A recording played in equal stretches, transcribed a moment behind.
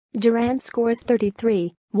Durant scores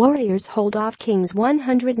 33, Warriors hold off Kings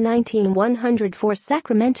 119-104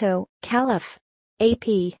 Sacramento, Calif.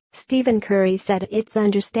 AP, Stephen Curry said it's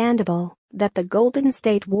understandable that the Golden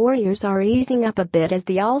State Warriors are easing up a bit as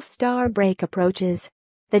the All-Star break approaches.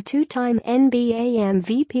 The two-time NBA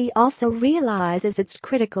MVP also realizes it's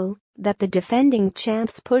critical that the defending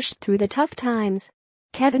champs push through the tough times.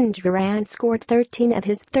 Kevin Durant scored 13 of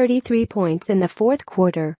his 33 points in the fourth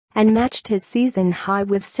quarter and matched his season high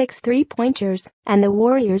with 6 three-pointers, and the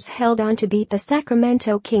Warriors held on to beat the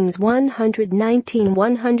Sacramento Kings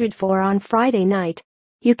 119-104 on Friday night.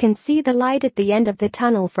 You can see the light at the end of the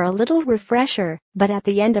tunnel for a little refresher, but at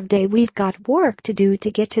the end of the day we've got work to do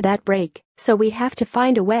to get to that break, so we have to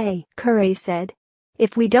find a way, Curry said.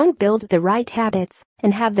 If we don't build the right habits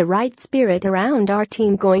and have the right spirit around our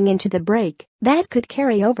team going into the break, that could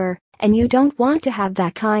carry over, and you don't want to have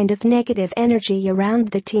that kind of negative energy around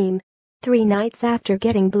the team. 3 nights after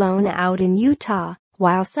getting blown out in Utah,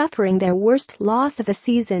 while suffering their worst loss of a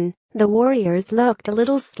season, the Warriors looked a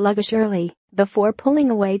little sluggish early, before pulling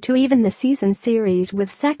away to even the season series with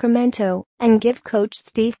Sacramento and give coach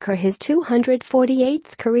Steve Kerr his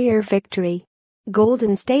 248th career victory.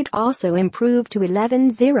 Golden State also improved to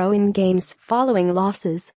 11-0 in games following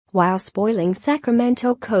losses, while spoiling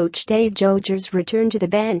Sacramento coach Dave Joerger's return to the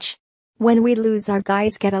bench. When we lose, our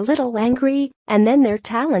guys get a little angry, and then their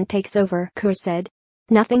talent takes over, Kerr said.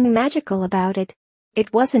 Nothing magical about it.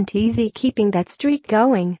 It wasn't easy keeping that streak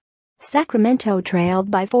going. Sacramento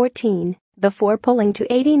trailed by 14, before pulling to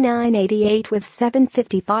 89-88 with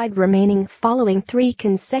 7:55 remaining following 3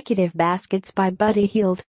 consecutive baskets by Buddy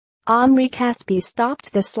Hield. Omri Caspi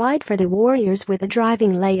stopped the slide for the Warriors with a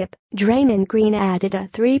driving layup. Draymond Green added a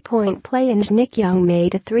three-point play and Nick Young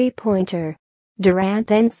made a three-pointer. Durant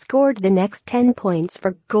then scored the next 10 points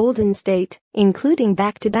for Golden State, including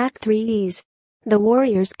back-to-back threes. The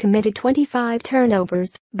Warriors committed 25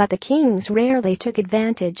 turnovers, but the Kings rarely took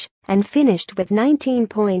advantage and finished with 19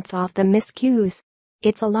 points off the miscues.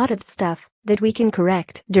 It's a lot of stuff that we can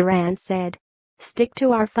correct, Durant said. Stick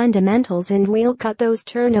to our fundamentals and we'll cut those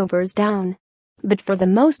turnovers down. But for the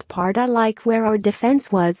most part I like where our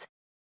defense was.